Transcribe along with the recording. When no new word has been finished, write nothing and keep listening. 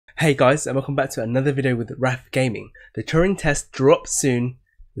Hey guys, and welcome back to another video with Raf Gaming. The Turing test drops soon.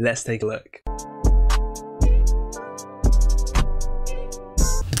 Let's take a look.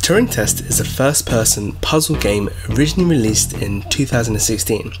 The Turing test is a first-person puzzle game originally released in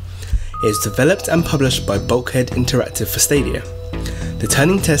 2016. It was developed and published by Bulkhead Interactive for Stadia. The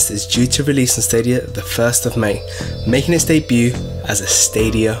Turing test is due to release on Stadia the 1st of May, making its debut as a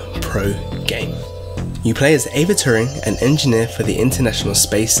Stadia Pro game. You play as Ava Turing, an engineer for the International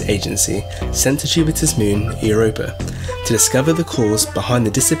Space Agency sent to Jupiter's moon, Europa, to discover the cause behind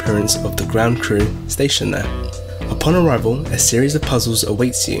the disappearance of the ground crew stationed there. Upon arrival, a series of puzzles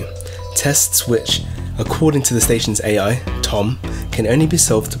awaits you, tests which, according to the station's AI, Tom, can only be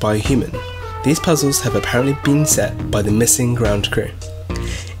solved by a human. These puzzles have apparently been set by the missing ground crew.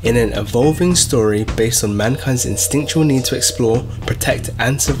 In an evolving story based on mankind's instinctual need to explore, protect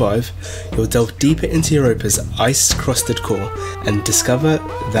and survive, you'll delve deeper into Europa's ice-crusted core and discover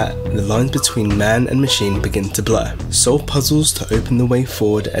that the lines between man and machine begin to blur. Solve puzzles to open the way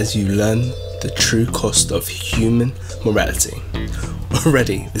forward as you learn the true cost of human morality.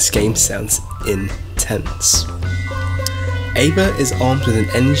 Already, this game sounds intense. Ava is armed with an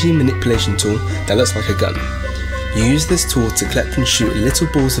energy manipulation tool that looks like a gun. You use this tool to collect and shoot little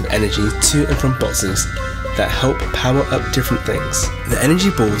balls of energy to and from boxes that help power up different things. The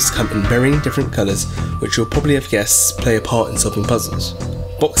energy balls come in varying different colours, which you'll probably have guessed play a part in solving puzzles.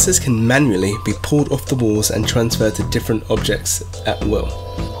 Boxes can manually be pulled off the walls and transferred to different objects at will.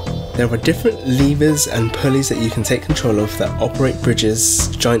 There are different levers and pulleys that you can take control of that operate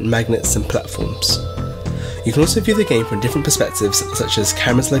bridges, giant magnets and platforms. You can also view the game from different perspectives, such as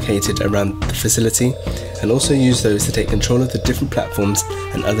cameras located around the facility, and also use those to take control of the different platforms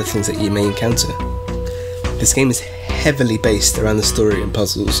and other things that you may encounter. This game is heavily based around the story and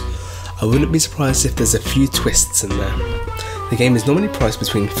puzzles. I wouldn't be surprised if there's a few twists in there. The game is normally priced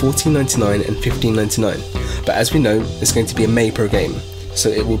between $14.99 and $15.99, but as we know, it's going to be a May Pro game, so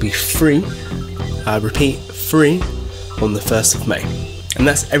it will be free, I repeat, free, on the 1st of May. And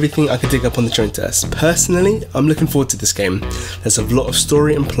that's everything I could dig up on the Turing test. Personally, I'm looking forward to this game. There's a lot of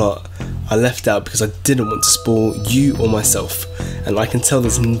story and plot I left out because I didn't want to spoil you or myself. And I can tell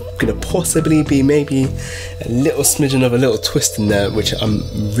there's going to possibly be maybe a little smidgen of a little twist in there, which I'm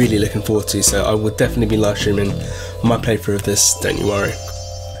really looking forward to. So I will definitely be live streaming my playthrough of this, don't you worry.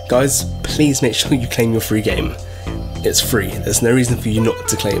 Guys, please make sure you claim your free game. It's free, there's no reason for you not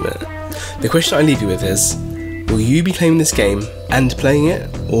to claim it. The question I leave you with is, will you be claiming this game and playing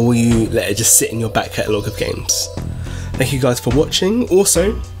it, or will you let it just sit in your back catalogue of games? Thank you guys for watching.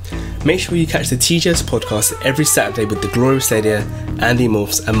 Also, make sure you catch the TGS podcast every Saturday with the Glory of Stadia, Andy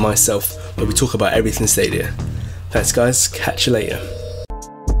Morphs and myself, where we talk about everything Stadia. Thanks guys, catch you later.